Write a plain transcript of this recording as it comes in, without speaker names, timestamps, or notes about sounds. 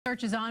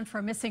Search is on for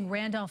a missing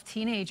Randolph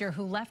teenager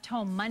who left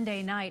home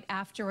Monday night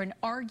after an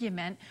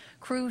argument.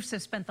 Crews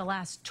have spent the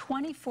last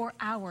 24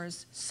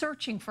 hours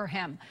searching for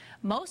him.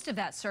 Most of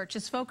that search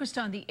is focused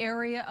on the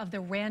area of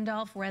the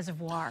Randolph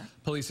reservoir.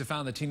 Police have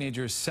found the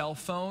teenager's cell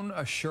phone,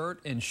 a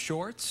shirt, and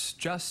shorts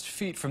just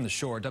feet from the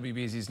shore.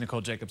 WBZ's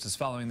Nicole Jacobs is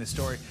following this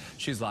story.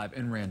 She's live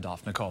in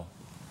Randolph. Nicole.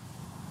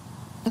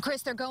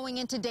 Chris, they're going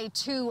into day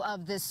 2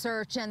 of this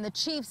search, and the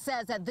chief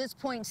says at this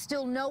point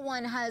still no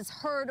one has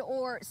heard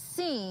or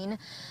seen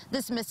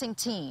this missing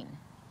teen.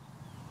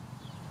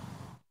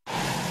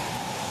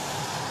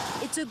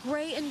 It's a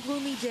gray and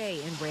gloomy day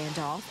in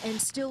Randolph, and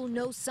still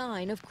no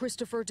sign of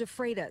Christopher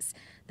DeFreitas.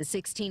 The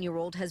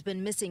 16-year-old has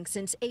been missing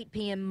since 8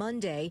 p.m.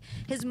 Monday.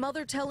 His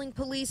mother telling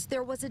police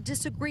there was a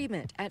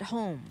disagreement at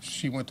home.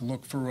 She went to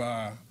look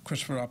for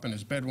Christopher up in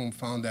his bedroom,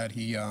 found that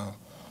he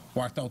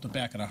walked out the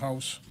back of the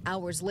house.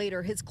 Hours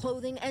later, his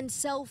clothing and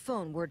cell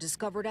phone were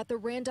discovered at the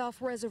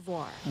Randolph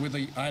Reservoir. Where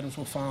the items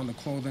were found, the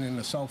clothing and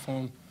the cell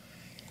phone,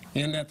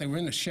 and that they were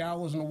in the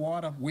showers in the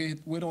water,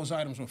 where those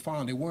items were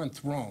found, they weren't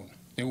thrown.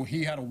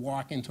 He had to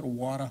walk into the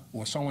water,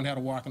 or someone had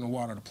to walk in the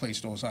water to place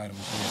those items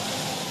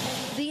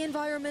in. The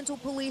environmental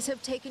police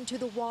have taken to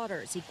the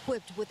waters,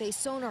 equipped with a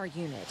sonar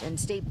unit, and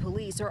state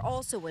police are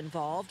also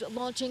involved,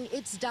 launching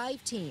its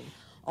dive team,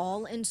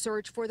 all in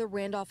search for the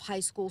Randolph High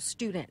School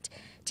student.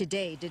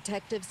 Today,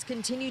 detectives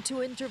continue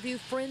to interview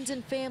friends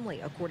and family,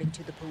 according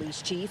to the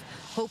police chief,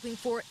 hoping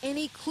for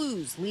any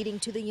clues leading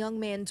to the young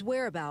man's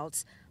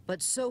whereabouts,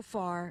 but so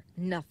far,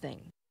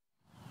 nothing.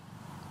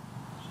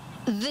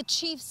 The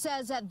chief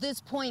says at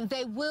this point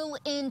they will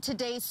end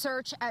today's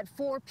search at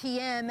 4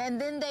 p.m. and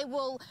then they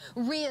will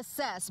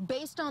reassess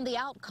based on the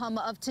outcome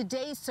of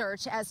today's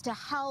search as to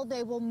how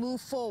they will move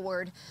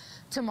forward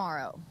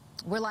tomorrow.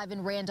 We're live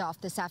in Randolph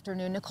this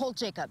afternoon. Nicole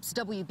Jacobs,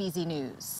 WBZ News.